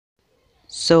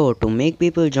So, to make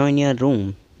people join your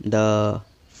room, the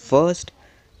first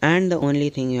and the only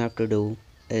thing you have to do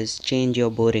is change your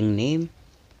boring name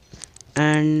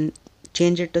and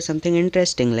change it to something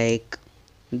interesting like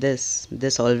this.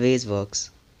 This always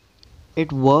works.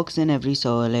 It works in every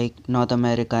server like North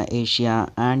America,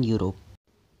 Asia, and Europe.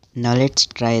 Now, let's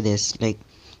try this.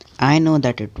 I know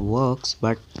that it works,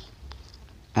 but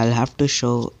I'll have to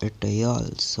show it to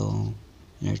y'all. So,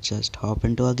 let's just hop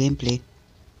into a gameplay.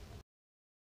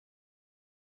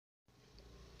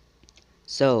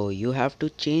 So, you have to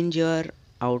change your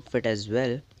outfit as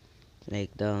well, like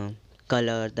the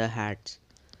color, the hats.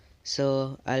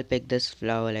 So I'll pick this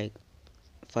flower. Like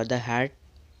for the hat,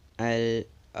 I'll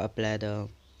apply the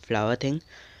flower thing,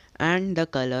 and the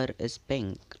color is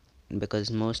pink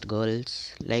because most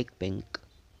girls like pink.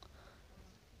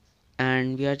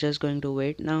 And we are just going to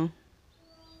wait now.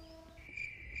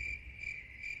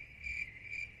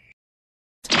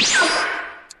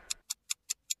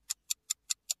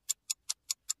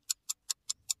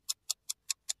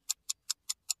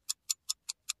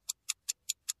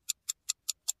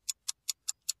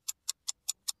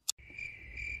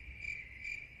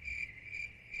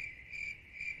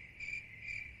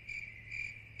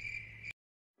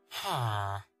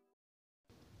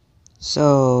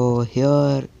 So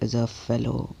here is a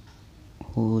fellow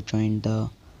who joined the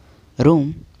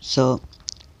room. So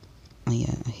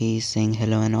yeah, he's saying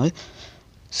hello and all.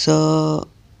 So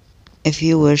if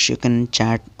you wish, you can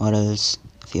chat, or else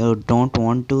if you don't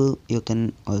want to, you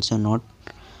can also not.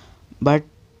 But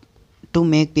to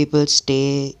make people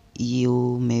stay,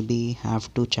 you maybe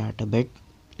have to chat a bit,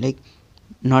 like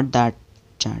not that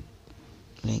chat,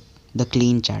 like the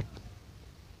clean chat.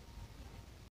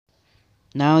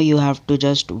 Now you have to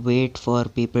just wait for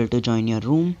people to join your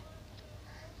room.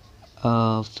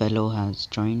 A fellow has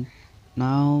joined.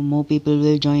 Now more people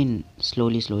will join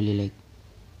slowly, like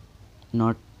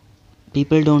not,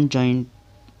 people don't join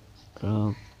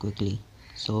quickly.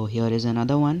 So here is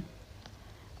another one,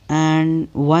 and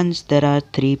once there are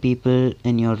three people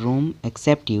in your room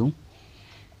except you,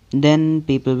 then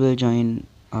people will join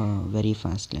very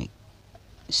fast, like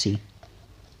see.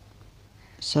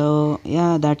 So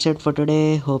yeah, that's it for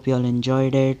today. Hope you all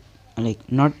enjoyed it,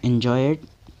 like not enjoy it,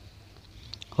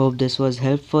 hope this was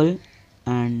helpful,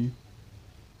 and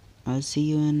I'll see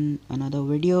you in another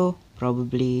video.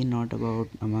 Probably not about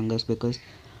Among Us, because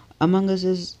Among Us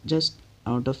is just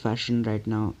out of fashion right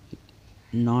now.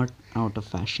 Not out of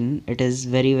fashion, it is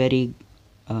very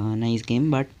nice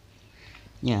game, but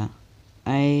yeah,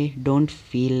 I don't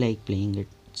feel like playing it,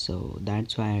 so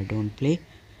that's why I don't play.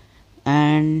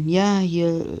 And yeah,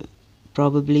 you'll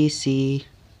probably see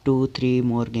 2-3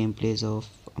 more gameplays of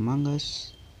Among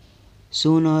Us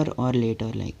sooner or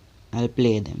later, like I'll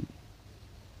play them.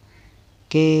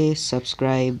 Okay,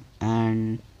 subscribe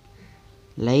and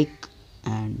like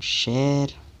and share,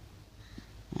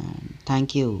 and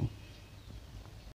thank you.